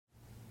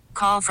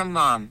call from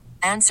mom.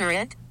 Answer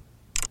it.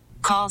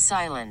 Call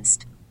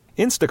silenced.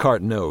 Instacart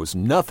knows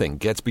nothing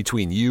gets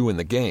between you and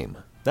the game.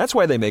 That's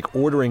why they make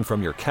ordering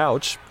from your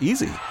couch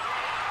easy.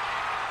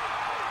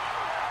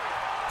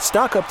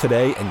 Stock up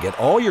today and get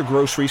all your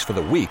groceries for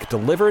the week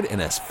delivered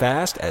in as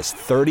fast as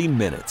 30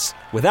 minutes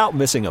without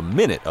missing a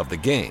minute of the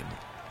game.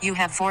 You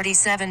have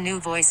 47 new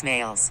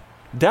voicemails.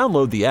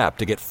 Download the app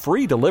to get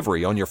free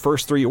delivery on your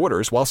first 3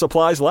 orders while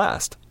supplies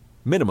last.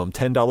 Minimum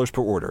 $10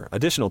 per order.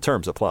 Additional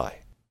terms apply.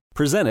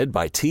 Presented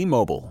by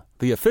T-Mobile,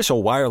 the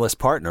official wireless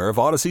partner of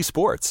Odyssey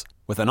Sports.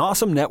 With an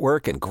awesome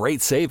network and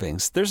great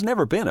savings, there's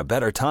never been a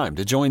better time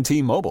to join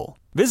T-Mobile.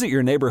 Visit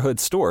your neighborhood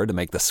store to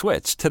make the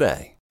switch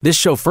today. This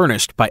show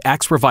furnished by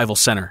Axe Revival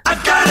Center.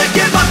 I've got to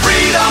get my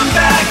freedom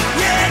back,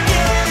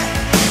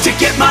 to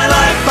get my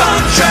life on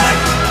track.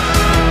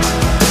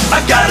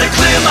 I've got to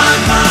clear my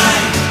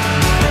mind.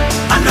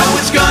 I know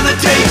it's gonna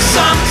take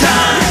some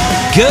time.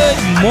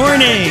 Good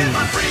morning.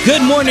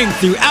 Good morning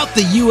throughout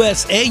the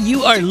USA.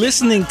 You are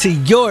listening to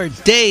Your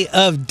Day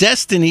of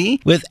Destiny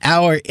with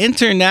our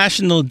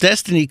international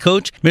destiny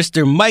coach,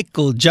 Mr.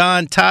 Michael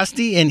John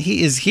Tosti, and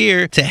he is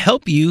here to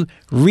help you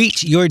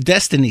reach your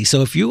destiny.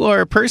 So if you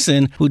are a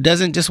person who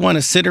doesn't just want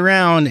to sit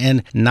around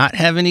and not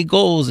have any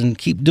goals and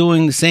keep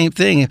doing the same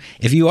thing,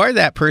 if you are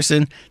that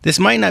person, this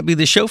might not be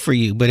the show for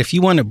you. But if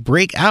you want to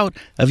break out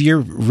of your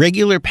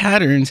regular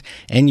patterns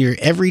and your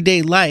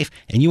everyday life,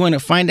 and you want to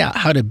find out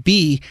how to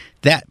be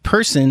that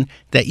person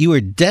that you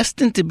are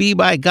destined to be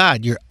by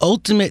God, your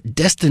ultimate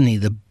destiny,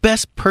 the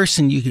best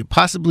person you could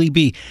possibly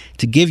be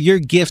to give your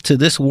gift to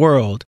this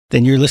world,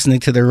 then you're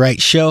listening to the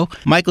right show.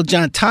 Michael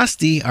John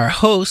Tosti, our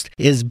host,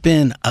 has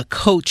been a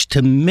coach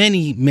to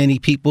many, many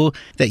people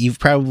that you've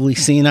probably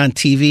seen on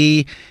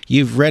TV,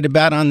 you've read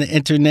about on the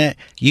internet,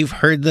 you've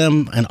heard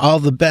them on all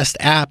the best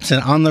apps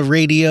and on the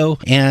radio,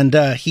 and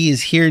he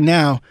is here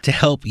now to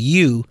help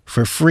you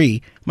for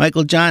free.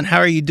 Michael John, how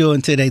are you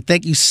doing today?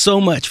 Thank you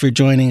so much for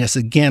joining us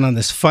again on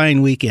this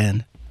fine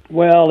weekend.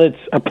 Well, it's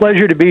a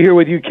pleasure to be here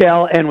with you,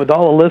 Cal, and with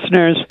all the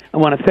listeners. I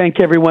want to thank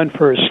everyone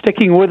for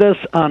sticking with us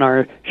on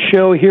our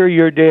show here,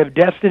 Your Day of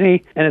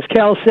Destiny. And as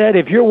Cal said,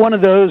 if you're one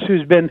of those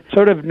who's been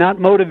sort of not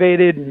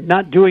motivated,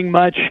 not doing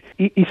much,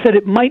 he said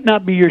it might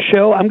not be your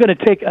show. I'm going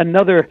to take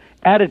another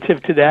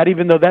additive to that,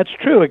 even though that's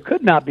true. It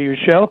could not be your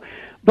show.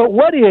 But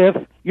what if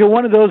you're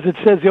one of those that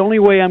says the only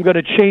way I'm going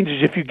to change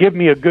is if you give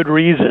me a good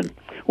reason?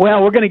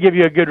 Well, we're going to give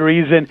you a good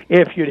reason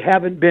if you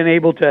haven't been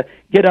able to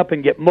get up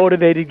and get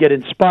motivated, get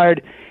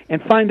inspired,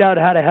 and find out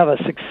how to have a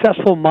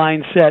successful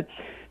mindset.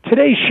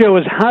 Today's show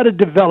is how to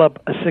develop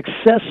a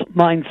success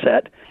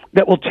mindset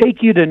that will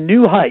take you to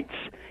new heights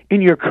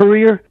in your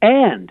career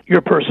and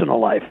your personal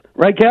life.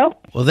 Right,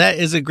 Cal? Well, that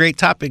is a great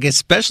topic,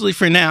 especially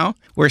for now.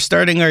 We're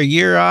starting our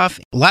year off.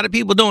 A lot of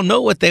people don't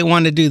know what they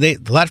want to do.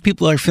 A lot of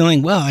people are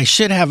feeling, well, I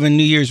should have a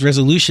New Year's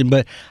resolution,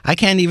 but I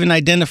can't even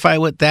identify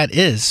what that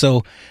is.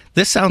 So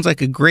this sounds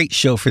like a great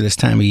show for this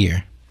time of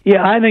year.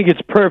 Yeah, I think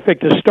it's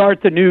perfect to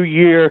start the new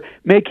year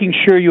making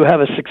sure you have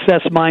a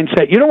success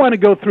mindset. You don't want to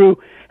go through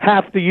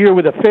half the year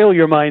with a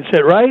failure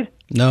mindset, right?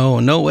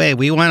 No way.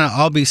 We want to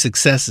all be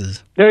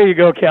successes. There you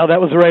go, Cal. That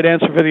was the right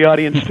answer for the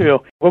audience, too.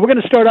 Well, we're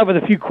going to start off with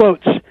a few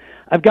quotes.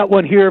 I've got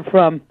one here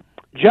from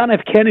John F.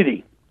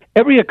 Kennedy.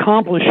 Every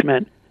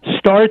accomplishment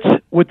starts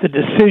with the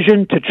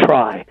decision to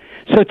try.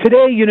 So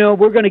today,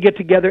 we're going to get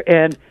together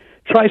and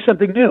try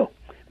something new.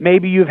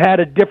 Maybe you've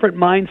had a different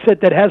mindset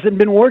that hasn't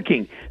been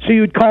working, so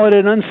you'd call it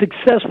an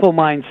unsuccessful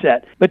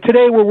mindset. But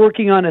today we're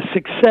working on a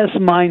success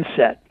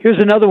mindset. Here's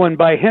another one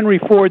by Henry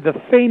Ford,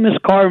 the famous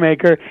car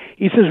maker.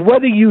 He says,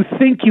 whether you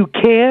think you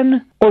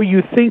can or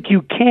you think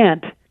you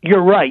can't,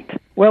 you're right.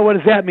 Well, what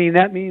does that mean?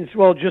 That means,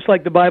 well, just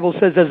like the Bible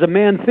says, as a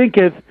man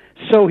thinketh,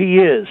 so he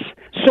is.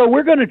 So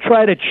we're going to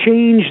try to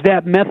change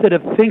that method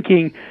of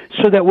thinking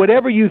so that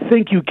whatever you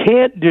think you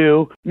can't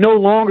do, no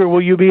longer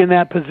will you be in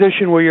that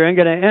position where you're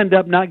going to end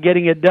up not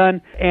getting it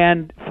done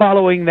and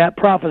following that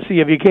prophecy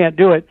if you can't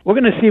do it. We're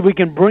going to see if we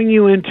can bring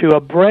you into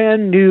a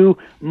brand new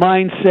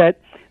mindset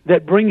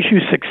that brings you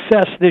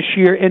success this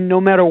year, and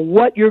no matter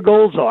what your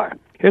goals are.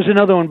 Here's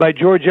another one by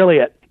George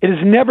Eliot. It is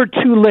never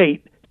too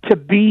late to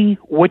be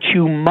what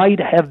you might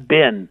have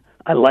been.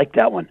 I like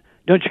that one.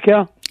 Don't you,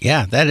 Cal?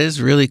 Yeah, that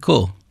is really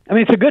cool. I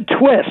mean, it's a good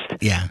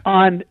twist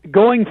on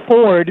going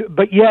forward,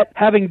 but yet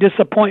having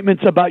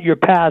disappointments about your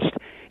past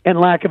and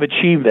lack of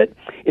achievement.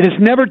 It is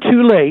never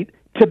too late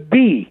to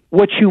be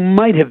what you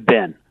might have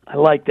been. I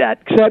like that.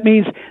 Because that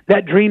means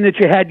that dream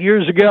that you had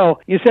years ago,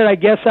 you said, I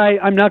guess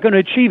I'm not going to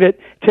achieve it.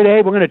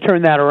 Today, we're going to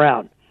turn that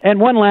around. And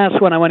one last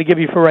one I want to give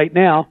you for right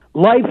now.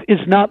 Life is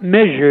not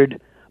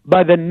measured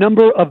by the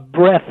number of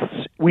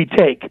breaths we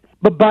take,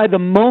 but by the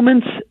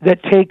moments that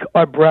take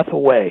our breath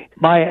away.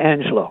 Maya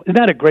Angelou. Isn't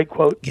that a great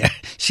quote? Yeah,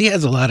 she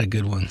has a lot of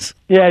good ones.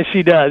 Yeah,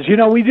 she does.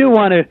 We do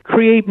want to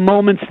create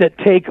moments that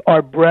take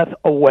our breath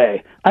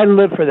away. I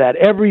live for that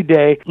every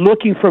day,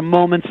 looking for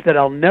moments that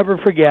I'll never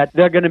forget.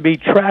 They're going to be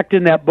tracked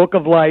in that book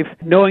of life,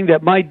 knowing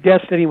that my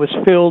destiny was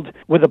filled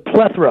with a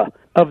plethora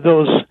of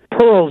those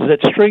pearls that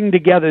string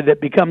together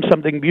that become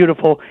something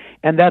beautiful,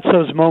 and that's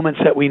those moments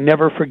that we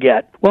never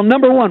forget. Well,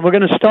 number one, we're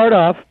going to start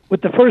off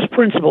with the first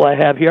principle I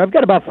have here. I've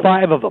got about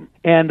 5 of them.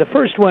 And the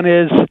first one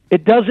is,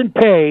 it doesn't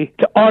pay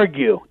to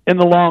argue in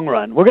the long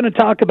run. We're going to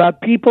talk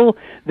about people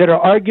that are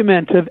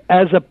argumentative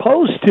as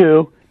opposed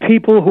to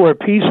people who are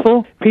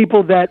peaceful,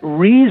 people that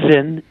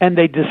reason and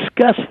they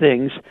discuss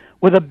things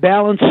with a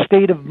balanced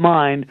state of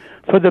mind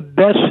for the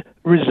best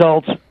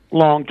results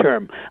long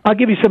term. I'll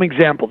give you some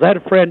examples. I had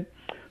a friend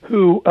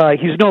who,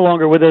 he's no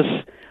longer with us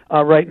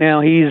right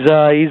now. He's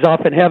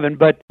off in heaven,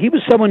 but he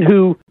was someone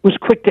who was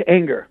quick to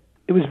anger.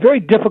 It was very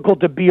difficult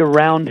to be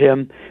around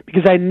him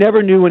because I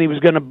never knew when he was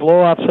going to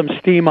blow off some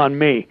steam on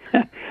me.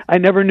 I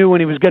never knew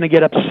when he was going to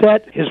get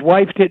upset. His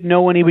wife didn't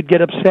know when he would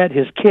get upset.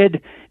 His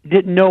kid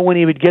didn't know when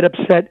he would get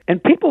upset.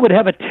 And people would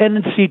have a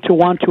tendency to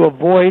want to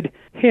avoid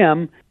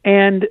him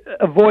and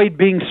avoid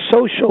being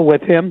social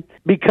with him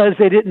because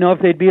they didn't know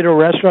if they'd be at a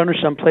restaurant or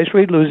someplace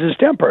where he'd lose his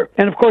temper.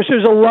 And, of course,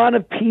 there's a lot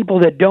of people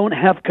that don't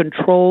have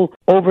control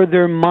over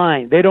their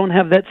mind. They don't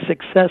have that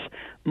success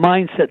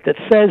mindset that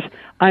says,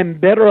 I'm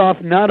better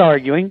off not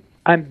arguing.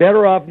 I'm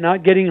better off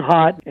not getting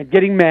hot and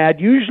getting mad.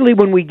 Usually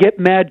when we get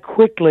mad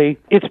quickly,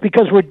 it's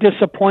because we're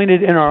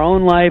disappointed in our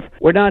own life.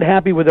 We're not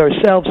happy with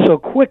ourselves so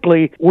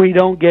quickly, we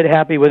don't get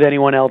happy with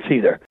anyone else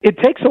either. It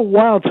takes a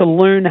while to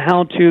learn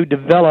how to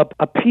develop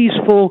a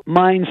peaceful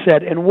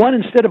mindset. And one,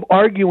 instead of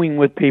arguing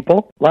with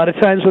people, a lot of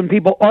times when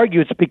people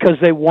argue, it's because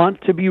they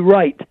want to be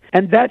right.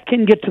 And that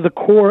can get to the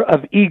core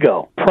of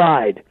ego,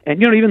 pride.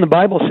 And, even the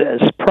Bible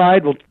says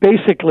pride will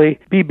basically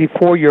be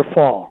before your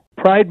fall.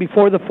 Pride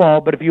before the fall,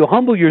 but if you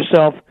humble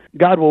yourself,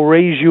 God will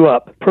raise you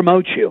up,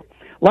 promote you.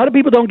 A lot of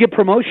people don't get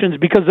promotions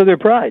because of their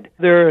pride.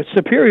 Their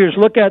superiors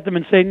look at them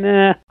and say,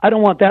 nah, I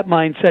don't want that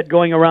mindset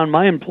going around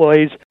my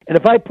employees. And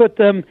if I put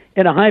them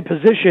in a high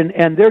position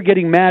and they're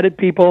getting mad at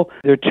people,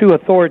 they're too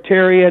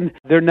authoritarian,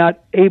 they're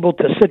not able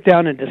to sit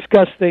down and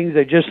discuss things,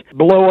 they just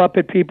blow up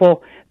at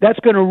people, that's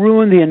going to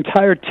ruin the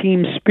entire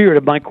team spirit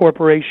of my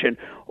corporation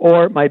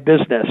or my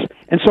business.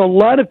 And so a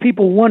lot of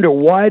people wonder,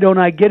 why don't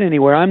I get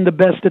anywhere? I'm the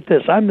best at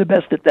this. I'm the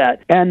best at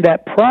that. And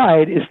that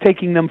pride is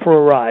taking them for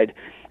a ride.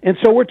 And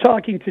so we're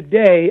talking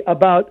today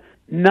about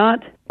not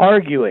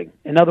arguing.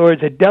 In other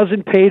words, it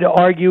doesn't pay to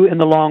argue in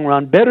the long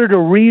run. Better to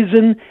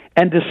reason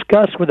and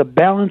discuss with a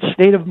balanced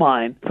state of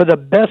mind for the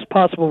best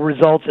possible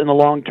results in the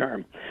long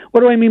term.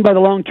 What do I mean by the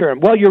long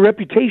term? Well, your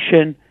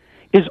reputation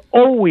is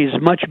always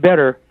much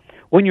better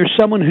when you're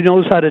someone who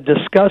knows how to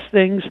discuss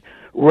things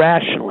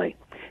rationally.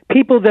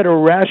 People that are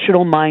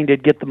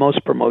rational-minded get the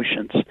most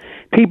promotions.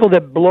 People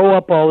that blow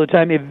up all the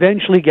time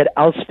eventually get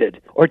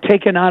ousted or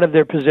taken out of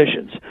their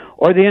positions,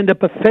 or they end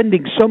up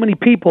offending so many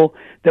people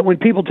that when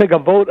people take a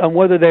vote on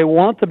whether they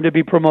want them to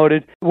be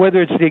promoted,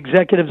 whether it's the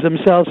executives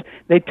themselves,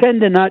 they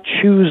tend to not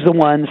choose the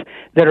ones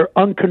that are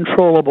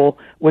uncontrollable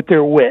with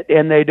their wit,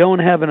 and they don't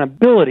have an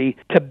ability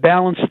to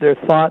balance their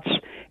thoughts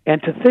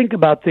and to think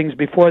about things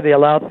before they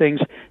allow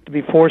things to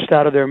be forced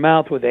out of their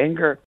mouth with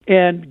anger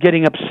and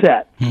getting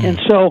upset. And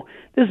so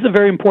this is a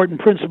very important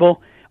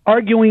principle.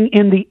 Arguing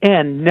in the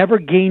end never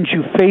gains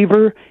you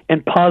favor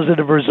and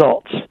positive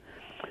results.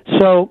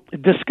 So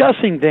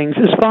discussing things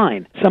is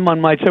fine. Someone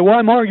might say, well,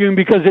 I'm arguing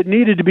because it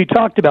needed to be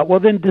talked about.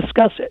 Well, then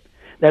discuss it.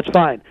 That's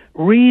fine.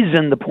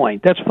 Reason the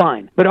point. That's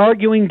fine. But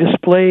arguing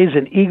displays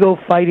an ego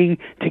fighting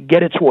to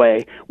get its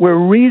way, where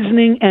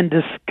reasoning and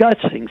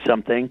discussing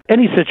something,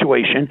 any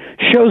situation,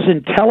 shows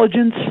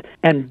intelligence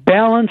and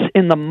balance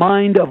in the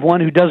mind of one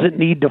who doesn't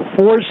need to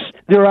force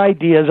their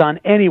ideas on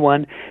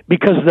anyone,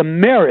 because the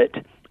merit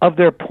of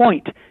their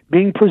point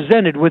being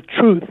presented with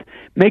truth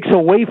makes a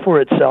way for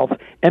itself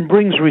and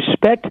brings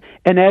respect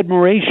and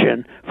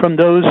admiration from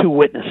those who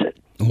witness it.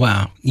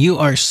 Wow. You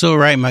are so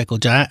right, Michael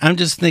John. I'm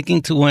just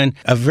thinking to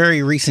a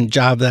very recent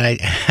job that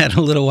I had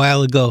a little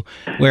while ago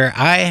where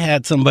I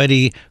had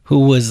somebody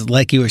who was,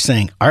 like you were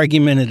saying,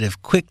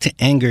 argumentative, quick to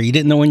anger. You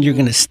didn't know when you're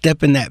going to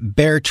step in that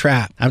bear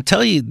trap. I'm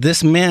telling you,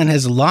 this man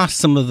has lost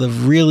some of the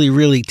really,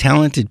 really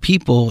talented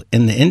people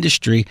in the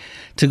industry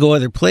to go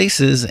other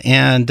places.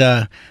 And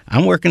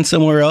I'm working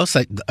somewhere else.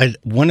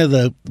 One of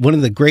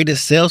the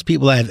greatest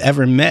salespeople I've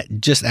ever met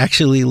just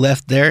actually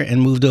left there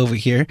and moved over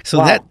here. So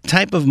that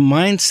type of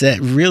mindset,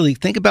 really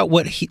think about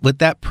what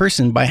that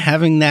person, by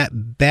having that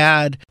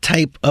bad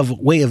type of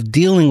way of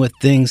dealing with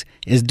things,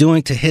 is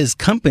doing to his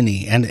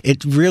company. And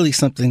it's really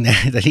something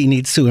that he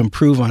needs to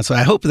improve on. So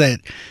I hope that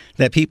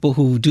people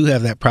who do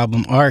have that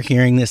problem are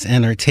hearing this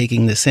and are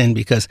taking this in,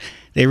 because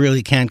they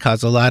really can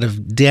cause a lot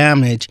of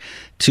damage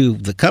to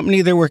the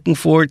company they're working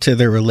for, to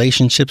their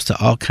relationships, to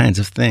all kinds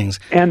of things.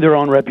 And their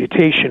own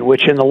reputation,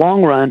 which in the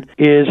long run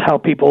is how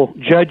people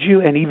judge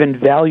you and even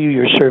value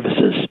your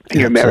services and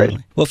your merit.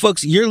 Well,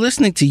 folks, you're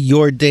listening to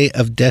Your Day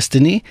of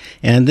Destiny,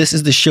 and this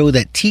is the show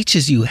that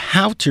teaches you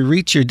how to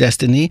reach your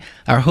destiny.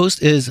 Our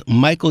host is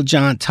Michael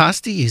John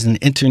Tosti. He's an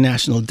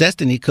international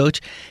destiny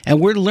coach, and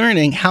we're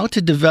learning how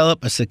to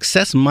develop a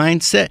success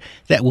mindset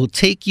that will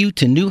take you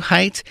to new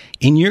heights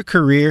in your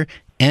career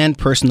and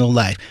personal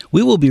life.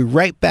 We will be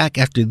right back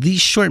after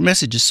these short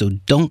messages, so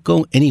don't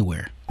go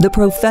anywhere. The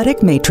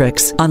Prophetic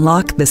Matrix.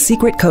 Unlock the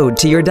secret code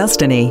to your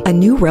destiny. A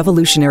new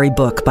revolutionary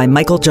book by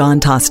Michael John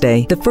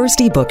Toste. The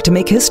first ebook to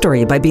make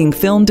history by being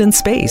filmed in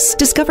space.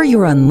 Discover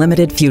your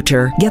unlimited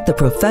future. Get The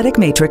Prophetic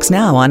Matrix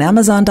now on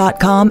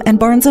Amazon.com and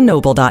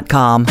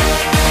BarnesandNoble.com.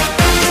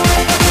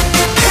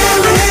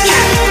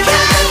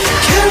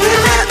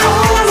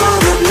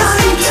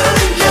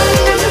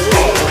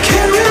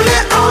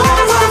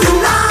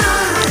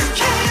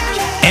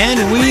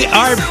 And we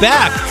are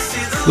back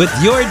with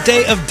Your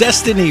Day of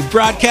Destiny,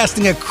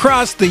 broadcasting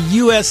across the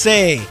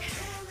USA,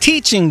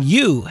 teaching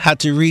you how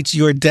to reach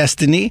your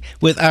destiny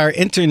with our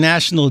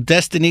international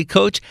destiny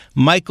coach,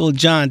 Michael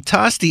John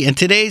Toste. And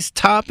today's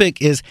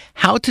topic is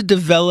how to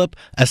develop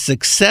a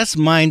success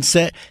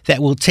mindset that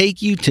will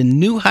take you to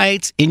new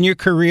heights in your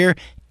career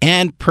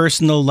and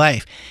personal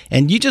life.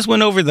 And you just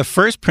went over the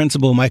first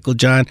principle, Michael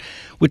John,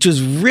 which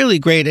was really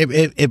great.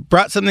 It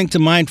brought something to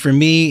mind for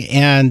me,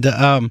 and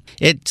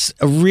it's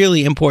a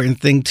really important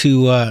thing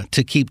to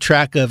keep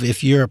track of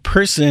if you're a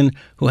person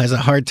who has a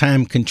hard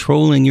time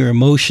controlling your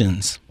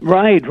emotions.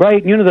 Right.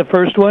 You know, the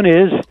first one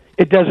is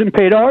it doesn't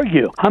pay to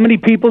argue. How many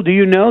people do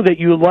you know that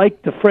you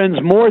like the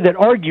friends more that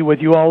argue with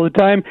you all the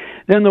time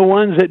than the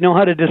ones that know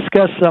how to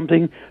discuss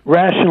something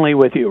rationally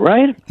with you,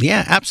 right?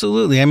 Yeah,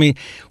 absolutely. I mean,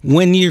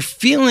 when you're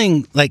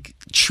feeling like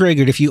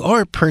triggered, if you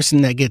are a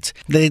person that gets,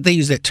 they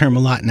use that term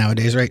a lot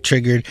nowadays, right?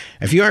 Triggered.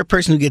 If you are a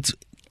person who gets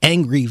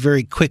angry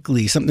very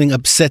quickly, something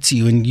upsets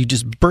you and you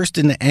just burst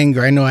into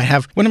anger. I know I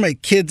have one of my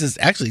kids is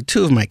actually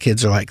two of my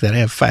kids are like that. I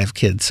have 5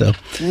 kids, so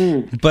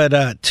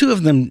but 2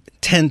 of them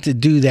tend to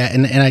do that,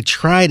 and I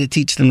try to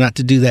teach them not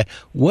to do that.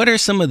 What are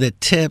some of the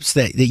tips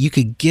that you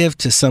could give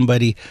to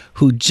somebody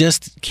who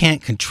just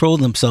can't control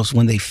themselves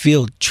when they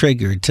feel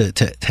triggered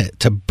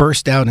to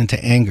burst out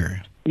into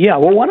anger? Yeah,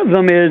 well, one of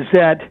them is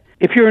that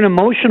if you're an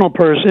emotional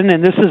person,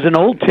 and this is an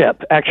old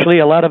tip, actually,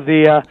 a lot of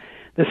the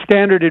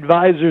standard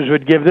advisors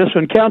would give this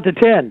one, count to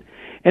 10.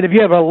 And if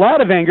you have a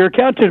lot of anger,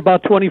 count to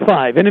about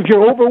 25. And if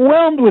you're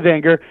overwhelmed with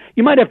anger,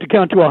 you might have to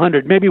count to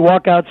 100. Maybe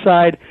walk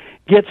outside,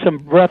 get some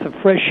breath of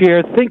fresh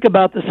air, think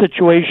about the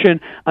situation,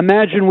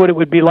 imagine what it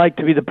would be like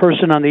to be the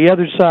person on the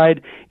other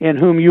side in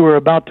whom you were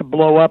about to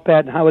blow up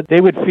at and how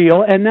they would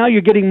feel. And now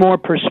you're getting more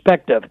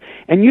perspective.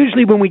 And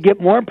usually when we get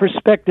more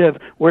perspective,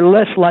 we're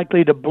less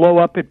likely to blow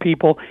up at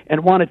people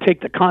and want to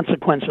take the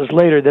consequences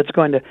later that's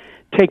going to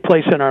take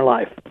place in our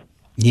life.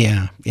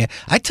 Yeah.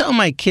 I tell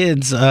my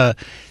kids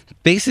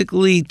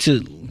basically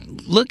to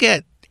look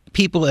at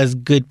people as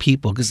good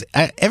people, because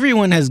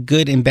everyone has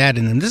good and bad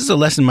in them. This is a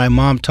lesson my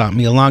mom taught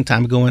me a long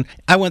time ago. And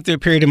I went through a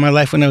period in my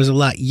life when I was a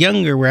lot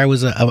younger where I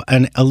was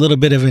a little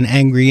bit of an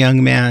angry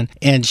young man.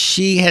 And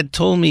she had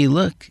told me,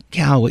 look,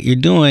 Cal, what you're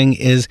doing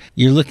is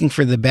you're looking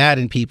for the bad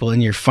in people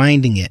and you're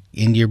finding it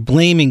and you're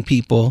blaming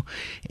people.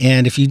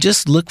 And if you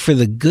just look for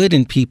the good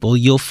in people,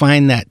 you'll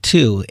find that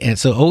too. And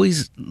so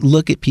always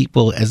look at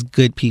people as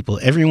good people.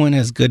 Everyone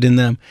has good in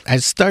them. I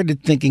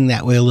started thinking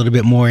that way a little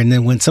bit more. And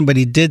then when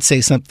somebody did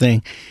say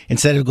something,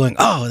 instead of going,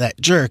 oh, that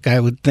jerk, I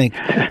would think,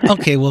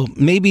 okay, well,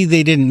 maybe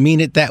they didn't mean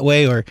it that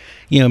way, or,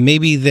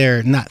 maybe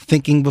they're not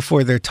thinking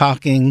before they're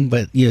talking,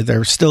 but,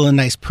 they're still a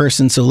nice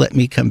person, so let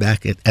me come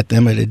back at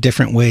them in a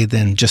different way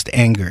than just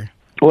anger.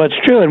 Well, it's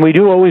true, and we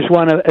do always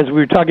want to, as we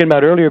were talking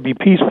about earlier, be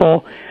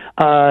peaceful.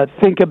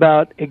 Think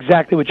about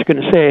exactly what you're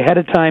going to say ahead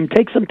of time.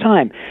 Take some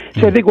time.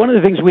 So I think one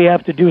of the things we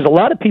have to do is a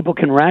lot of people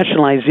can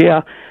rationalize,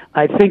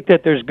 I think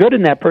that there's good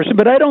in that person,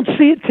 but I don't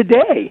see it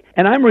today.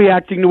 And I'm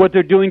reacting to what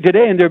they're doing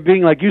today, and they're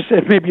being, like you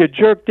said, maybe a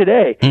jerk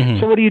today.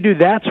 So what do?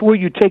 That's where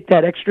you take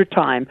that extra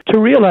time to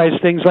realize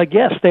things like,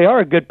 yes, they are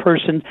a good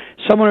person.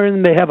 Somewhere in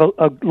them they have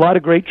a lot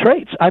of great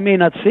traits. I may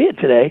not see it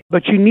today,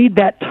 but you need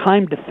that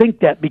time to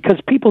think that, because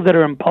people that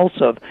are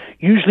impulsive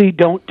usually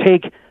don't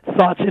take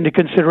thoughts into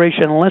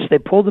consideration unless they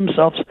pull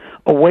themselves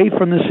away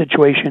from the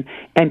situation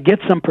and get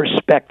some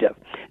perspective.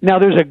 Now,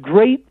 there's a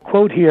great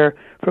quote here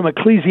from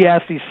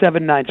Ecclesiastes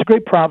 7:9. It's a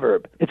great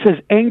proverb. It says,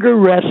 anger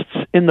rests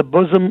in the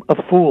bosom of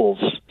fools.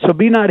 So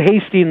be not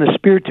hasty in the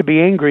spirit to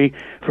be angry,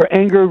 for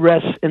anger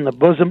rests in the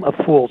bosom of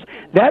fools.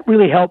 That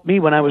really helped me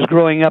when I was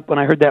growing up when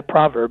I heard that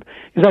proverb,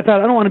 because I thought,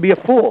 I don't want to be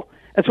a fool.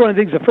 That's one of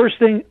the things, the first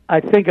thing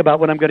I think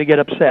about when I'm going to get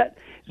upset.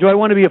 Do I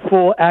want to be a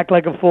fool, act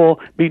like a fool,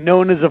 be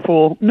known as a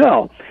fool?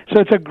 No. So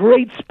it's a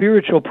great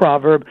spiritual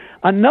proverb.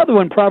 Another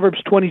one,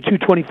 Proverbs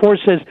 22:24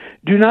 says,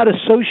 do not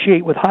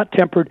associate with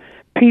hot-tempered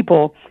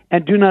people,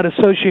 and do not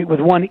associate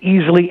with one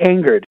easily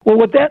angered. Well,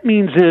 what that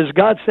means is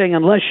God's saying,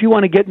 unless you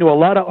want to get into a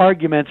lot of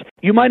arguments,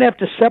 you might have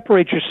to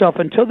separate yourself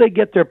until they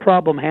get their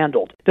problem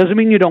handled. Doesn't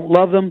mean you don't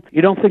love them,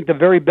 you don't think the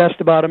very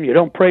best about them, you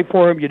don't pray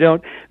for them, you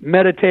don't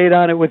meditate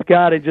on it with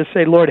God and just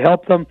say, Lord,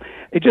 help them.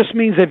 It just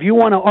means if you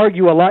want to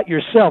argue a lot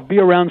yourself, be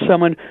around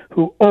someone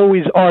who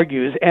always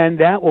argues,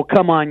 and that will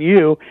come on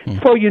you.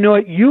 Before you know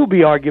it, you'll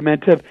be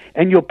argumentative,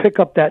 and you'll pick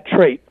up that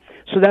trait.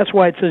 So that's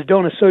why it says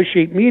don't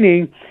associate,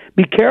 meaning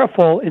be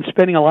careful in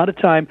spending a lot of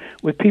time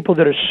with people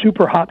that are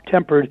super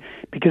hot-tempered,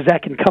 because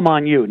that can come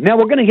on you. Now,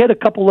 we're going to hit a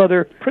couple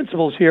other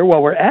principles here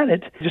while we're at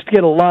it, just to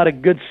get a lot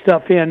of good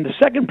stuff in. The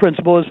second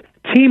principle is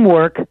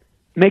teamwork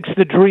makes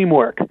the dream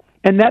work.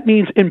 And that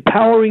means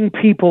empowering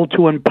people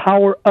to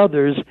empower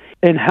others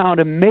in how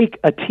to make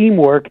a team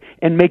work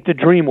and make the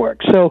dream work.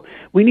 So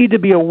we need to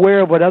be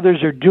aware of what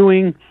others are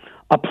doing,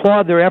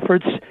 applaud their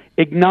efforts,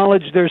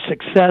 acknowledge their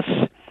success,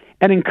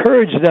 and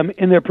encourage them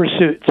in their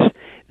pursuits.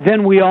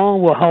 Then we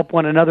all will help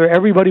one another.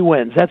 Everybody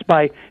wins. That's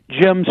by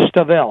Jim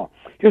Stovall.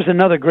 Here's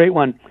another great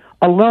one.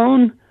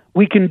 Alone,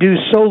 we can do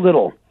so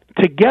little.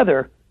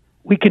 Together,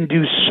 we can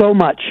do so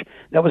much.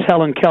 That was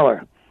Helen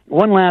Keller.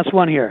 One last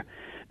one here.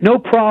 No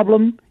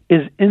problem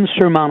is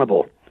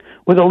insurmountable.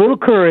 With a little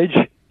courage,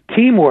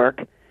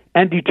 teamwork,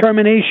 and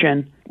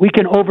determination, we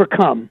can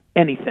overcome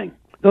anything.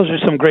 Those are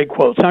some great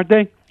quotes, aren't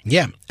they?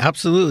 Yeah,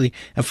 absolutely.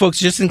 And folks,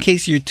 just in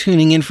case you're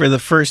tuning in for the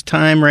first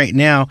time right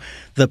now,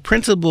 the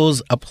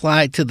principles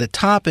apply to the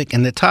topic,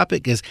 and the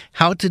topic is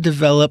how to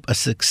develop a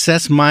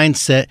success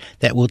mindset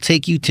that will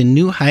take you to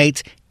new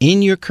heights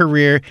in your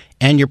career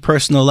and your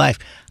personal life.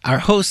 Our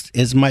host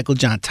is Michael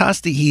John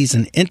Toste. He's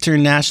an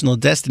international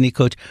destiny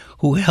coach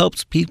who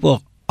helps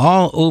people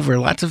all over.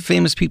 Lots of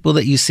famous people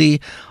that you see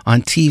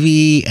on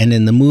TV and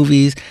in the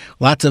movies.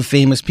 Lots of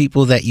famous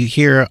people that you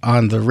hear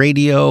on the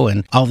radio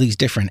and all these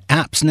different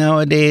apps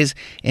nowadays.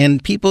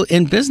 And people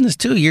in business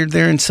too. You're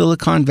there in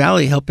Silicon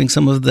Valley helping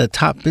some of the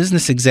top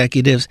business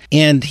executives.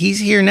 And he's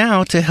here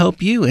now to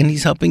help you. And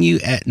he's helping you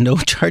at no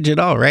charge at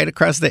all, right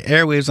across the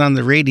airwaves on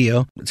the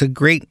radio. It's a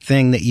great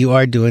thing that you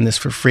are doing this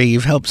for free.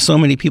 You've helped so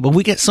many people.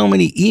 We get so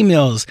many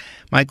emails,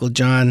 Michael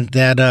John,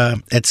 that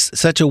it's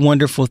such a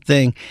wonderful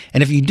thing.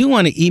 And if you do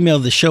want to email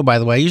the show, by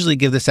the way, I usually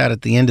give this out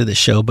at the end of the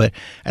show, but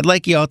I'd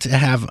like you all to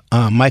have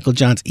Michael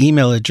John's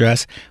email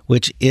address,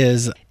 which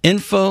is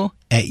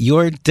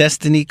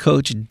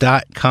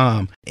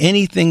info@yourdestinycoach.com.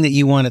 Anything that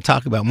you want to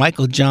talk about,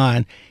 Michael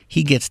John,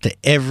 he gets to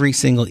every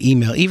single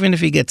email. Even if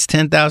he gets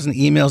 10,000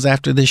 emails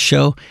after this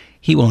show,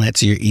 he will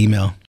answer your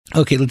email.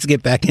 Okay, let's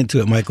get back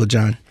into it, Michael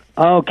John.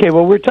 Okay,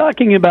 well, we're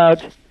talking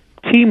about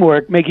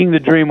teamwork making the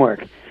dream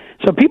work.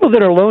 So people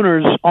that are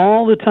loners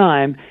all the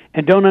time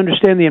and don't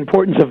understand the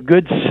importance of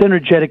good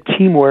synergetic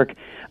teamwork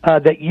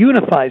that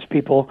unifies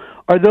people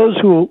are those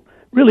who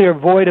really are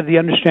void of the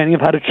understanding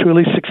of how to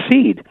truly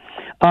succeed.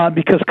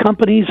 Because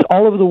companies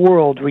all over the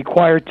world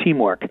require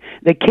teamwork.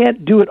 They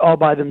can't do it all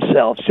by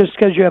themselves. Just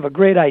because you have a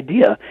great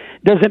idea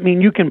doesn't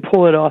mean you can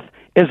pull it off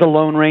as a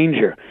Lone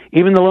Ranger.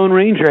 Even the Lone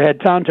Ranger had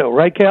Tonto,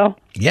 right, Cal?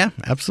 Yeah,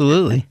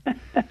 absolutely.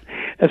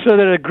 So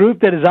that a group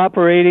that is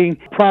operating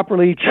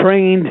properly,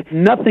 trained,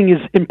 nothing is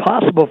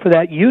impossible for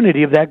that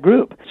unity of that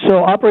group.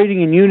 So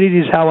operating in unity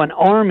is how an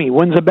army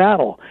wins a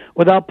battle.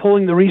 Without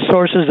pulling the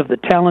resources of the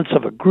talents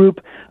of a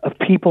group of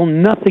people,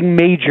 nothing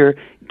major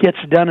gets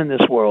done in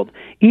this world.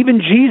 Even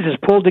Jesus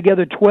pulled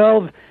together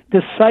 12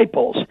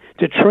 disciples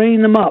to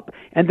train them up,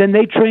 and then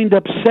they trained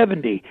up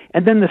 70,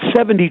 and then the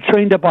 70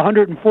 trained up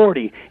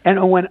 140, and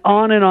it went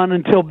on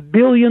until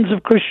billions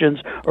of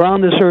Christians are on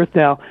this earth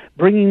now,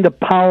 bringing the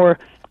power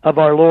of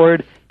our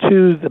Lord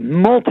to the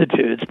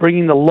multitudes,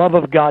 bringing the love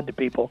of God to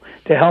people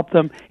to help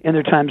them in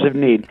their times of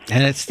need.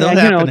 And it's still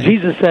happening.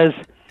 Jesus says,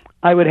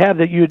 I would have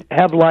that you'd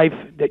have life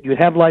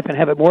and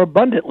have it more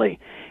abundantly.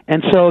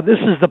 And so this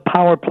is the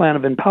power plan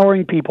of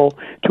empowering people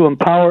to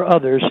empower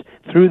others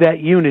through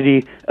that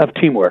unity of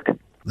teamwork.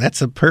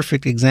 That's a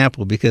perfect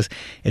example because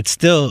it's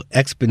still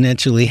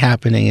exponentially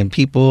happening, and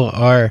people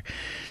are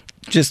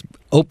just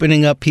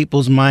opening up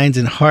people's minds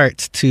and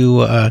hearts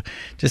to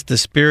just the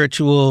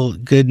spiritual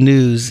good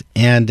news,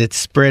 and it's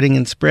spreading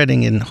and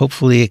spreading, and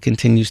hopefully it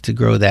continues to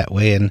grow that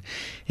way.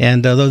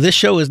 And although this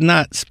show is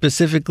not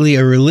specifically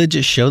a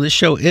religious show, this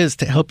show is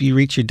to help you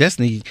reach your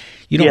destiny.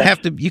 You don't have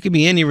to, you can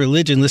be any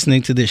religion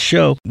listening to this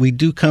show. We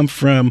do come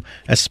from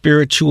a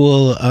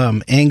spiritual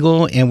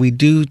angle, and we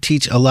do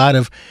teach a lot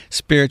of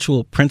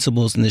spiritual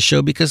principles in the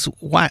show because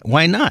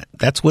why not?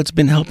 That's what's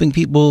been helping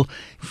people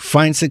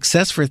find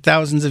success for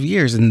thousands of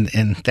years, and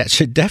that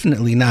should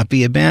definitely not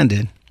be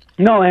abandoned.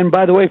 No, and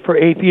by the way, for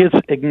atheists,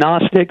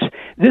 agnostics,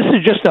 this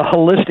is just a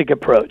holistic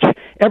approach.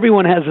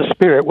 Everyone has a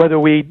spirit, whether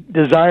we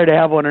desire to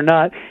have one or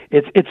not.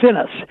 It's in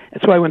us.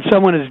 That's why when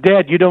someone is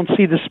dead, you don't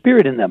see the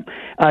spirit in them.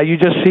 You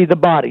just see the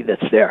body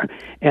that's there.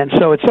 And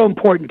so it's so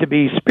important to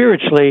be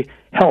spiritually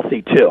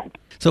healthy, too.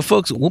 So,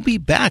 folks, we'll be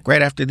back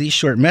right after these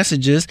short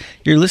messages.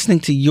 You're listening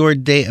to Your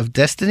Day of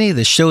Destiny,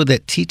 the show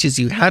that teaches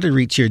you how to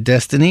reach your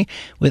destiny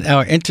with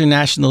our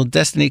international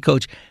destiny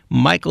coach,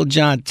 Michael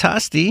John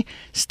Toste.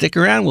 Stick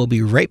around. We'll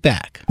be right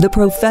back. The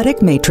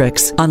Prophetic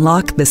Matrix.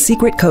 Unlock the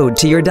secret code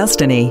to your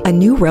destiny. A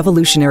new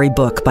revolutionary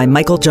book by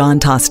Michael John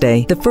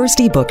Toste. The first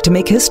ebook to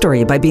make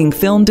history by being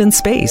filmed in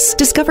space.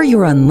 Discover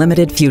your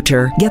unlimited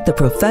future. Get The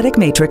Prophetic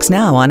Matrix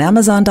now on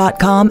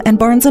Amazon.com and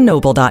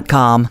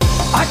BarnesandNoble.com.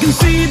 I can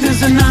see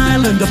there's an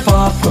island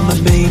afar from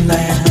the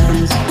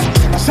mainland.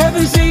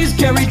 7 seas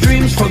carry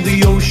dreams from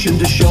the ocean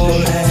to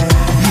shoreland.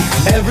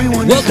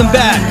 Everyone Welcome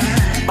back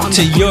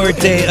to Your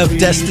Day of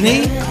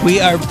Destiny.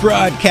 We are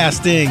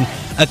broadcasting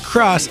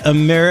across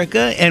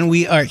America, and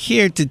we are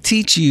here to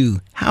teach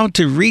you how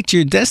to reach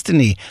your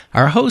destiny.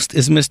 Our host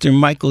is Mr.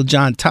 Michael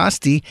John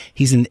Toste.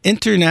 He's an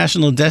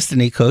international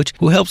destiny coach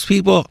who helps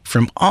people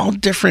from all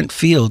different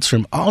fields,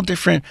 from all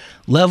different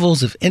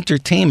levels of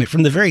entertainment,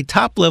 from the very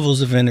top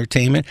levels of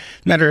entertainment.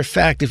 Matter of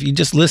fact, if you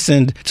just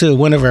listened to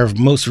one of our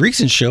most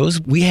recent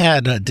shows, we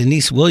had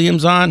Denise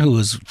Williams on, who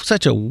was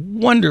such a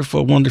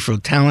wonderful, wonderful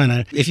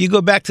talent. If you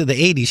go back to the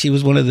 80s, she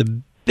was one of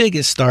the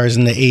biggest stars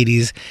in the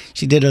 80s.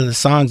 She did other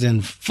songs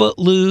in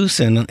Footloose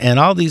and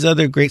all these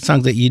other great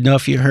songs that you know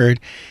if you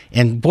heard.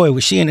 And boy,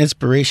 was she an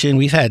inspiration.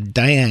 We've had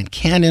Diane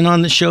Cannon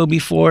on the show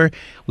before.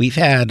 We've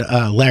had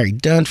Larry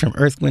Dunn from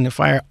Earth, Wind &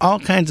 Fire. All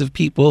kinds of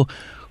people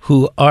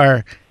who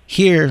are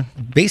here.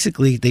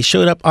 Basically, they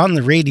showed up on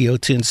the radio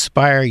to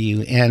inspire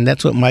you. And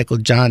that's what Michael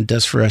John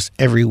does for us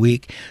every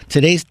week.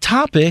 Today's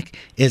topic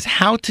is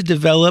how to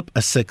develop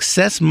a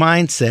success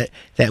mindset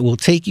that will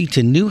take you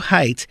to new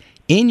heights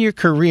in your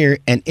career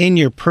and in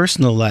your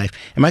personal life.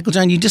 And Michael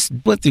John, you just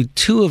went through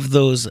two of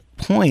those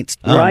points.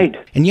 Right.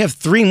 And you have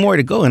three more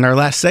to go in our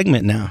last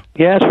segment now.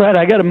 Yeah, that's right.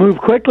 I got to move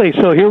quickly.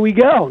 So here we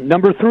go.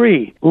 Number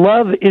 3,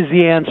 love is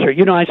the answer.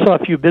 You know, I saw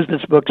a few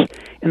business books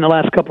in the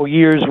last couple of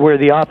years where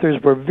the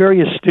authors were very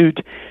astute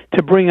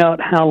to bring out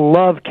how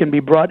love can be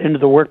brought into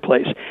the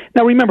workplace.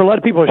 Now, remember, a lot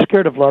of people are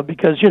scared of love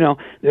because, you know,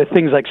 there are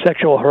things like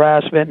sexual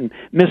harassment and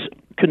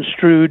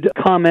misconstrued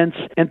comments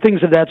and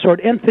things of that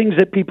sort, and things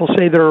that people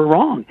say that are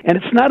wrong. And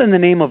it's not in the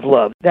name of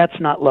love. That's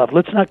not love.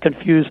 Let's not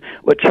confuse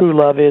what true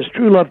love is.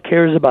 True love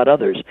cares about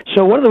others.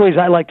 So one of the ways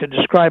I like to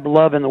describe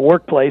love in the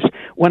workplace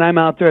when I'm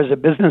out there as a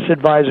business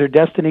advisor,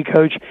 destiny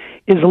coach,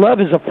 is love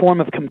is a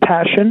form of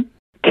compassion,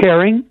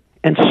 caring,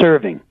 and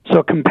serving.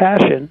 So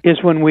compassion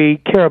is when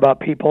we care about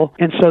people,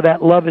 and so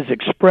that love is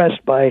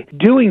expressed by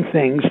doing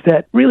things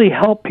that really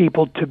help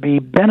people to be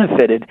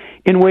benefited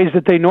in ways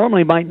that they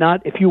normally might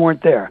not if you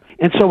weren't there.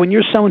 And so when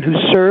you're someone who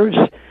serves,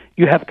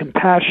 you have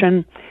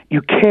compassion,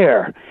 you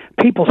care.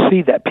 People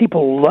see that.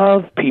 People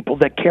love people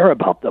that care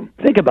about them.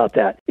 Think about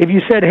that. If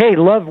you said, hey,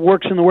 love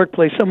works in the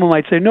workplace, someone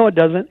might say, no, it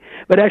doesn't.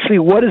 But actually,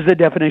 what is the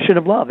definition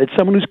of love? It's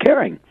someone who's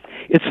caring.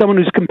 It's someone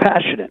who's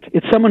compassionate.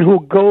 It's someone who will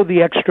go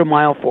the extra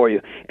mile for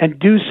you and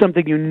do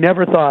something you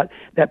never thought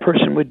that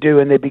person would do,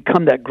 and they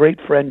become that great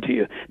friend to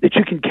you that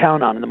you can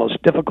count on in the most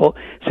difficult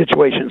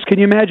situations. Can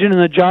you imagine in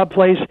a job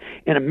place,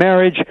 in a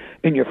marriage,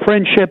 in your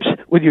friendships,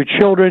 with your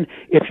children,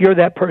 if you're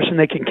that person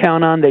they can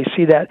count on, they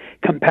see that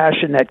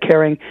compassion, that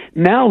caring.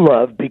 Now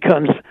love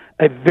becomes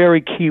a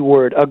very key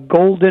word, a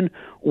golden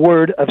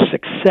word of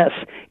success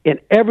in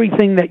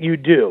everything that you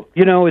do.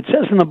 You know, it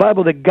says in the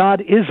Bible that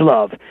God is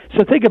love.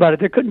 So think about it.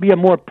 There couldn't be a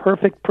more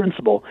perfect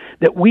principle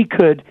that we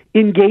could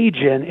engage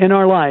in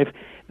our life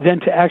than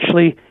to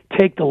actually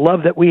take the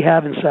love that we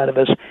have inside of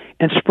us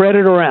and spread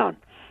it around.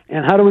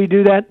 And how do we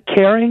do that?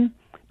 Caring,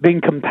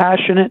 being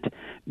compassionate,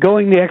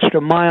 going the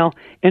extra mile,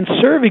 and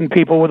serving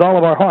people with all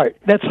of our heart.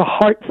 That's a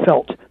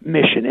heartfelt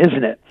mission,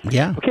 isn't it?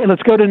 Yeah. Okay,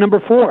 let's go to number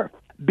 4.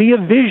 Be a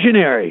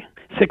visionary.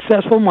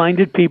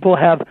 Successful-minded people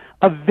have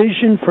a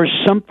vision for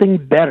something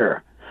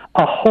better,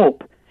 a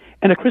hope,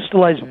 and a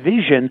crystallized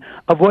vision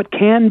of what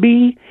can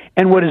be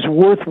and what is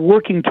worth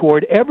working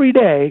toward every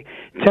day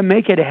to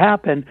make it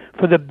happen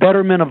for the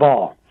betterment of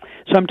all.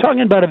 So I'm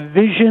talking about a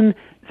vision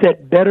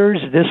that betters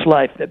this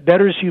life, that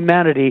betters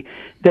humanity,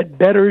 that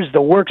betters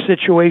the work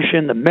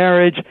situation, the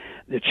marriage,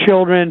 the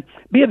children.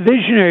 Be a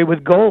visionary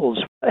with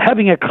goals,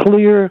 having a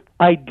clear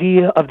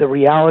idea of the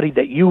reality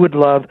that you would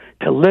love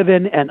to live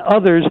in, and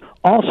others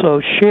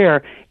also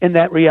share in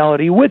that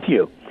reality with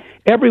you.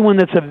 Everyone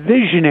that's a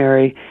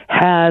visionary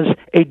has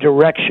a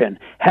direction,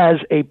 has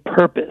a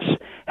purpose,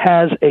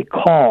 has a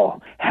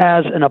call,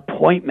 has an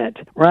appointment,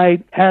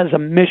 right? Has a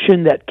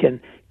mission that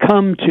can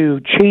come to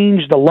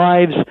change the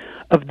lives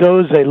of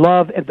those they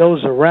love and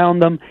those around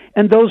them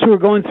and those who are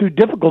going through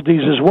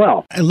difficulties as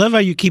well. I love how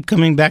you keep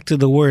coming back to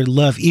the word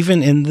love,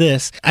 even in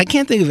this. I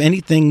can't think of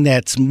anything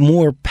that's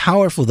more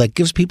powerful, that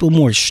gives people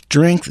more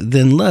strength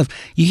than love.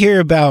 You hear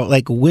about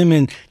like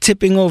women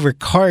tipping over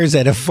cars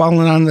that have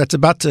fallen on that's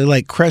about to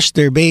like crush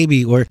their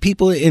baby, or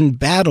people in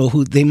battle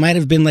who they might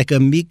have been like a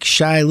meek,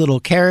 shy little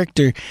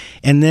character,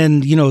 and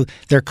then, you know,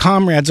 their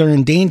comrades are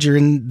in danger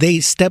and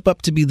they step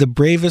up to be the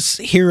bravest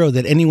hero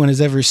that anyone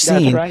has ever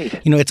seen. That's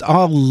right. You know, it's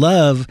all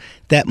love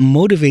that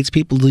motivates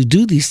people to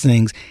do these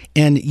things.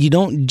 And you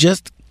don't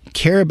just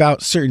care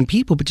about certain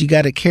people, but you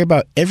got to care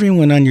about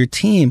everyone on your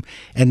team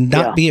and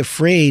not be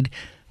afraid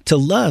to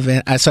love.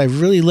 And so I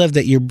really love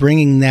that you're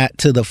bringing that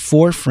to the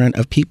forefront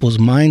of people's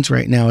minds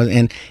right now,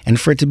 and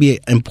for it to be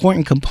an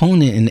important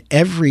component in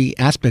every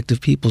aspect of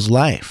people's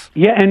life.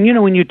 Yeah, and you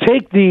know, when you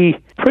take the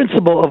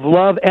principle of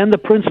love and the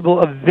principle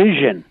of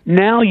vision,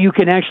 now you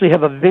can actually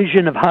have a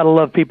vision of how to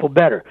love people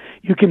better.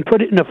 You can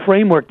put it in a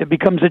framework that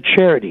becomes a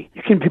charity.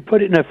 You can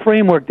put it in a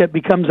framework that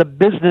becomes a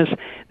business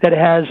that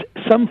has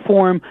some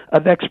form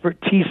of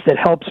expertise that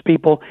helps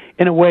people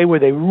in a way where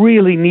they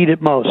really need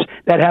it most.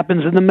 That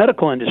happens in the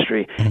medical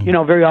industry. You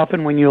know, very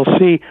often when you'll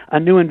see a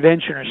new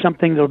invention or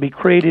something that'll be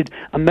created,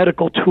 a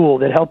medical tool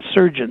that helps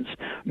surgeons,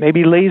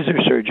 maybe laser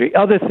surgery,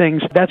 other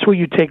things, that's where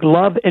you take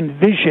love and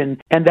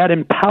vision, and that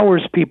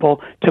empowers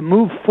people to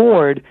move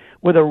forward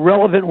with a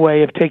relevant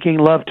way of taking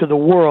love to the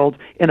world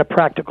in a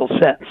practical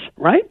sense,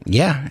 right?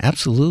 Yeah,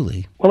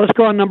 absolutely. Well, let's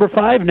go on number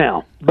 5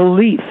 now.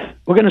 Belief.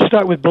 We're going to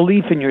start with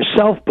belief in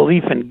yourself,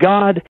 belief in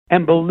God,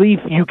 and belief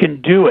you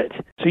can do it.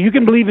 So you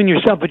can believe in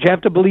yourself, but you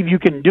have to believe you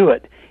can do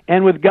it.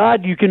 And with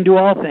God, you can do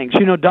all things.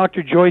 You know,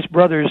 Dr. Joyce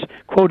Brothers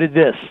quoted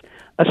this: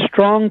 "A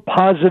strong,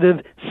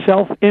 positive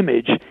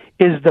self-image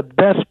is the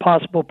best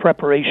possible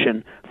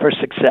preparation for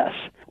success."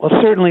 Well,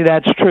 certainly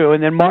that's true.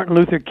 And then Martin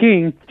Luther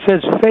King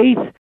says, "Faith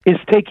is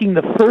taking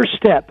the first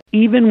step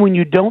even when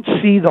you don't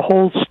see the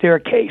whole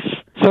staircase."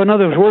 So in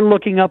other words, we're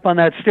looking up on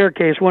that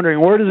staircase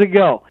wondering, where does it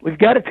go? We've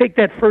got to take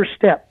that first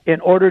step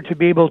in order to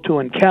be able to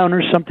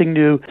encounter something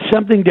new,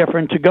 something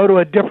different, to go to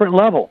a different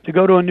level, to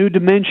go to a new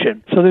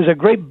dimension. So there's a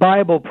great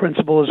Bible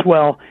principle as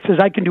well. It says,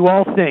 "I can do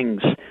all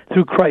things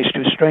through Christ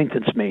who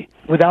strengthens me."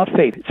 Without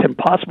faith, it's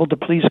impossible to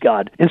please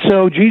God. And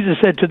so Jesus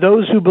said, "To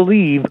those who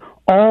believe,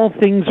 all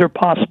things are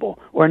possible."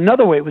 Or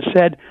another way it was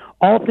said,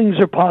 all things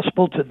are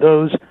possible to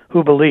those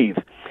who believe.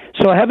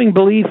 So having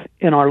belief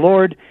in our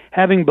Lord,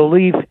 having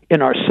belief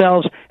in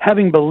ourselves,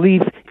 having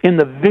belief in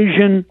the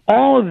vision,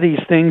 all of these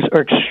things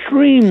are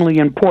extremely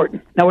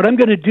important. Now what I'm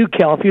going to do,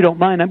 Cal, if you don't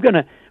mind, I'm going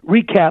to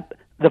recap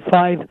the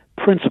 5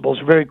 principles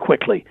very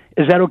quickly.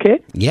 Is that okay?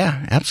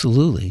 Yeah,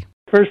 absolutely.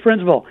 First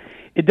principle: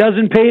 it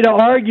doesn't pay to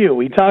argue.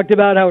 We talked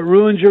about how it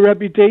ruins your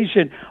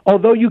reputation.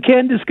 Although you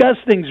can discuss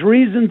things,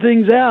 reason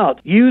things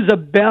out, use a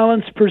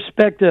balanced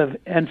perspective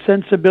and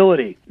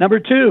sensibility. Number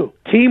 2,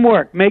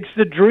 teamwork makes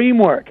the dream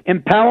work.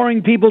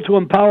 Empowering people to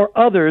empower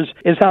others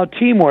is how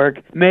teamwork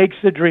makes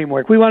the dream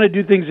work. We want to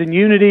do things in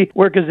unity,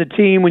 work as a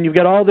team. When you've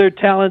got all their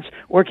talents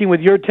working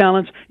with your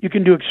talents, you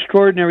can do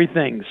extraordinary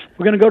things.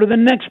 We're going to go to the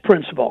next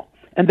principle,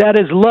 and that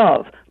is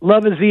love.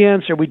 Love is the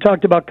answer. We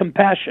talked about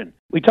compassion.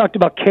 We talked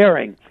about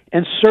caring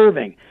and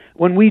serving.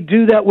 When we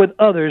do that with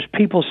others,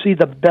 people see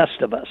the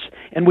best of us,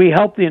 and we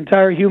help the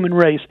entire human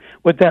race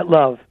with that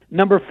love.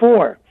 Number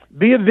 4,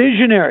 be a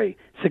visionary.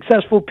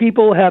 Successful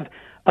people have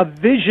a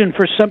vision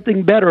for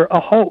something better, a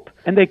hope,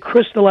 and they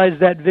crystallize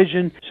that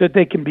vision so that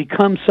they can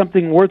become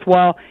something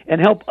worthwhile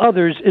and help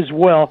others as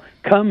well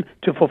come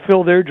to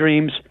fulfill their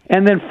dreams.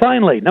 And then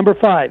finally, number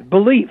 5,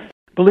 belief.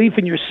 Belief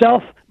in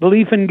yourself,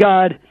 belief in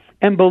God,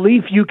 and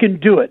belief you can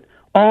do it.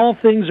 All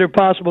things are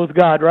possible with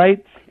God,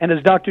 right? And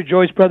as Dr.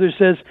 Joyce Brothers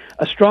says,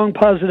 a strong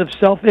positive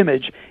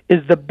self-image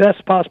is the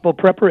best possible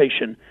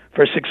preparation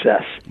for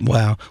success.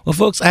 Wow. Well,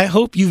 folks, I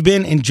hope you've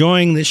been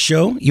enjoying this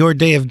show, Your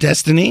Day of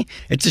Destiny.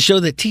 It's a show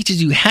that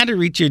teaches you how to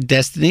reach your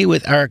destiny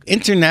with our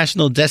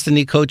international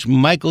destiny coach,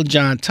 Michael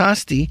John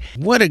Tosti.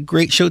 What a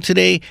great show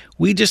today.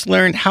 We just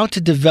learned how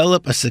to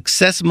develop a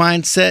success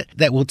mindset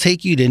that will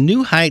take you to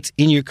new heights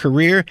in your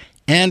career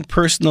and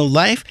personal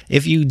life.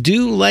 If you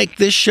do like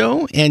this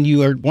show and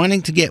you are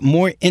wanting to get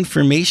more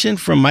information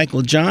from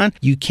Michael John,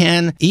 you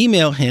can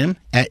email him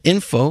at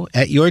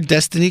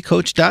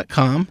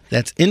info@yourdestinycoach.com.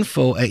 That's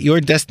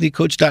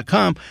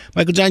info@yourdestinycoach.com.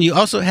 Michael John, you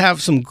also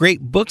have some great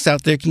books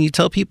out there. Can you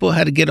tell people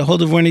how to get a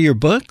hold of one of your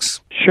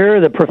books?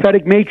 Sure. The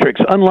Prophetic Matrix,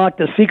 Unlock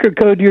the Secret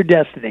Code to Your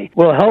Destiny,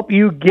 will help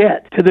you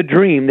get to the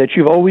dream that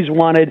you've always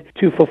wanted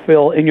to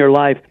fulfill in your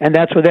life, and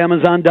that's with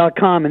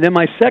Amazon.com. And then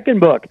my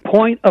second book,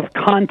 Point of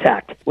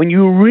Contact, when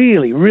you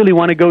really, really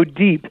want to go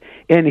deep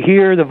and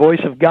hear the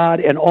voice of God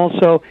and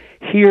also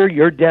hear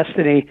your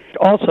destiny,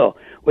 also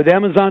with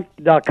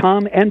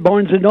Amazon.com and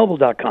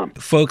BarnesandNoble.com.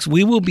 Folks,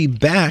 we will be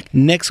back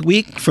next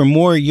week for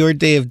more Your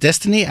Day of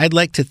Destiny. I'd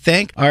like to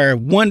thank our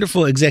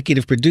wonderful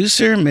executive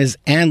producer, Ms.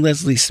 Ann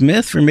Leslie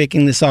Smith, for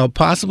making this all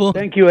possible.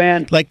 Thank you,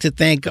 Ann. I'd like to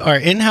thank our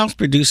in-house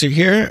producer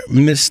here,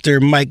 Mr.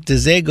 Mike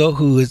DeZago,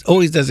 who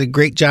always does a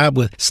great job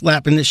with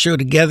slapping the show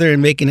together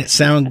and making it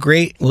sound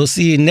great. We'll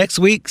see you next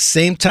week,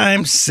 same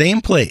time, same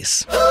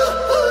place.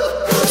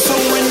 So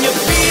when you're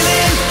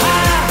feeling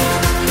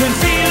high and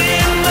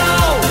feeling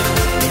low,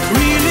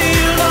 really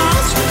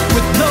lost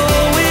with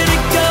nowhere to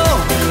go,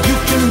 you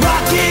can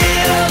rock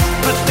it up,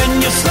 but then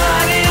you're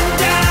sliding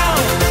down,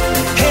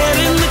 head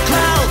in the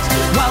clouds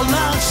while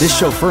love's This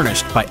show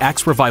furnished by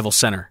Axe Revival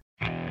Center.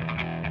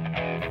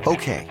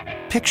 Okay,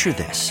 picture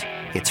this.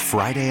 It's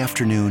Friday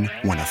afternoon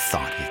when a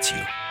thought hits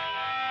you.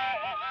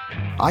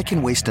 I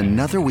can waste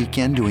another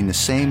weekend doing the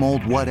same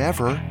old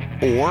whatever,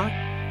 or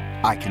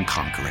I can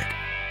conquer it.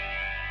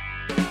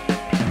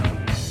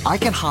 I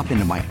can hop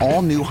into my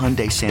all-new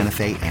Hyundai Santa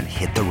Fe and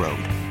hit the road.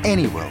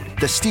 Any road.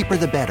 The steeper,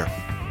 the better.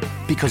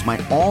 Because my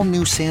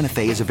all-new Santa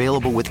Fe is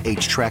available with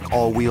H-Track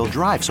all-wheel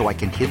drive, so I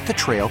can hit the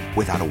trail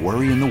without a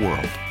worry in the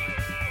world.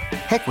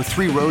 Heck, with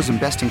 3 rows and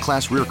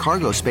best-in-class rear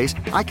cargo space,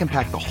 I can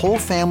pack the whole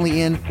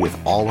family in with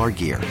all our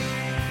gear.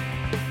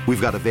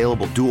 We've got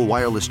available dual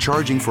wireless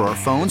charging for our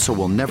phones, so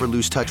we'll never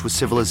lose touch with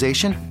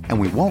civilization, and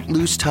we won't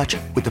lose touch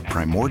with the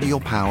primordial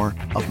power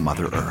of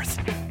Mother Earth.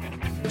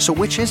 So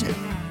which is it?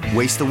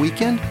 Waste the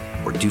weekend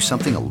or do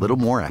something a little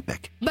more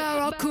epic?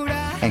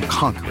 And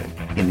conquer it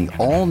in the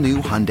all-new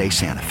Hyundai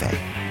Santa Fe.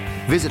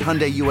 Visit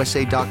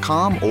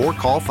HyundaiUSA.com or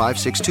call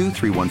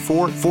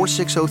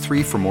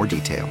 562-314-4603 for more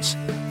details.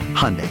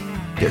 Hyundai,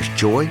 there's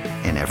joy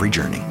in every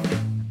journey.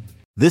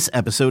 This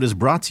episode is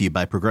brought to you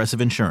by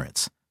Progressive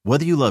Insurance.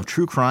 Whether you love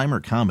true crime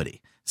or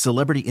comedy,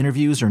 celebrity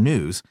interviews or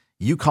news,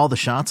 you call the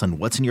shots on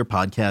what's in your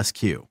podcast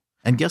queue.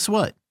 And guess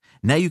what?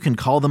 Now you can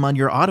call them on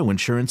your auto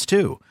insurance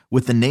too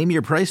with the Name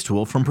Your Price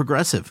tool from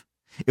Progressive.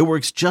 It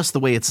works just the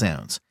way it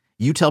sounds.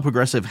 You tell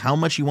Progressive how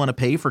much you want to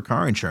pay for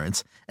car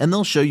insurance, and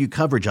they'll show you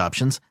coverage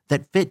options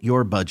that fit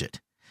your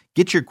budget.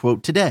 Get your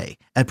quote today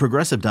at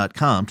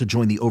Progressive.com to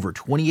join the over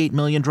 28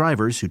 million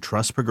drivers who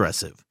trust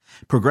Progressive.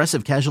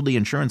 Progressive Casualty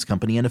Insurance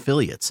Company and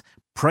Affiliates.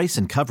 Price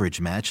and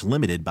coverage match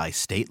limited by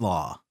state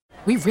law.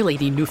 We really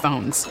need new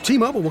phones.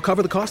 T-Mobile will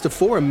cover the cost of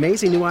 4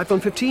 amazing new iPhone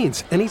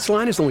 15s, and each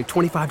line is only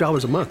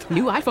 $25 a month.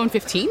 New iPhone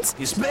 15s?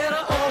 It's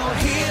better over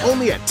here.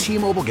 Only at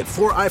T-Mobile, get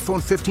 4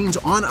 iPhone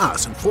 15s on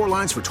us and 4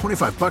 lines for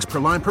 $25 per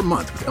line per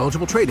month with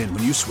eligible trade-in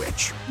when you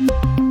switch.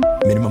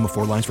 Minimum of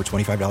 4 lines for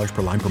 $25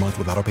 per line per month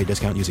with autopay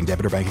discount using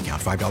debit or bank account.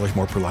 $5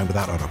 more per line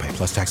without autopay,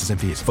 plus taxes and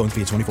fees. Phone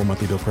fee at 24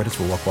 monthly bill credits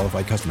for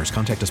well-qualified customers.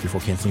 Contact us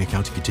before canceling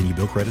account to continue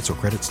bill credits or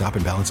credit stop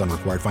and balance on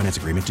required finance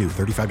agreement due.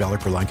 $35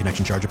 per line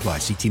connection charge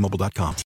applies. See T-Mobile.com.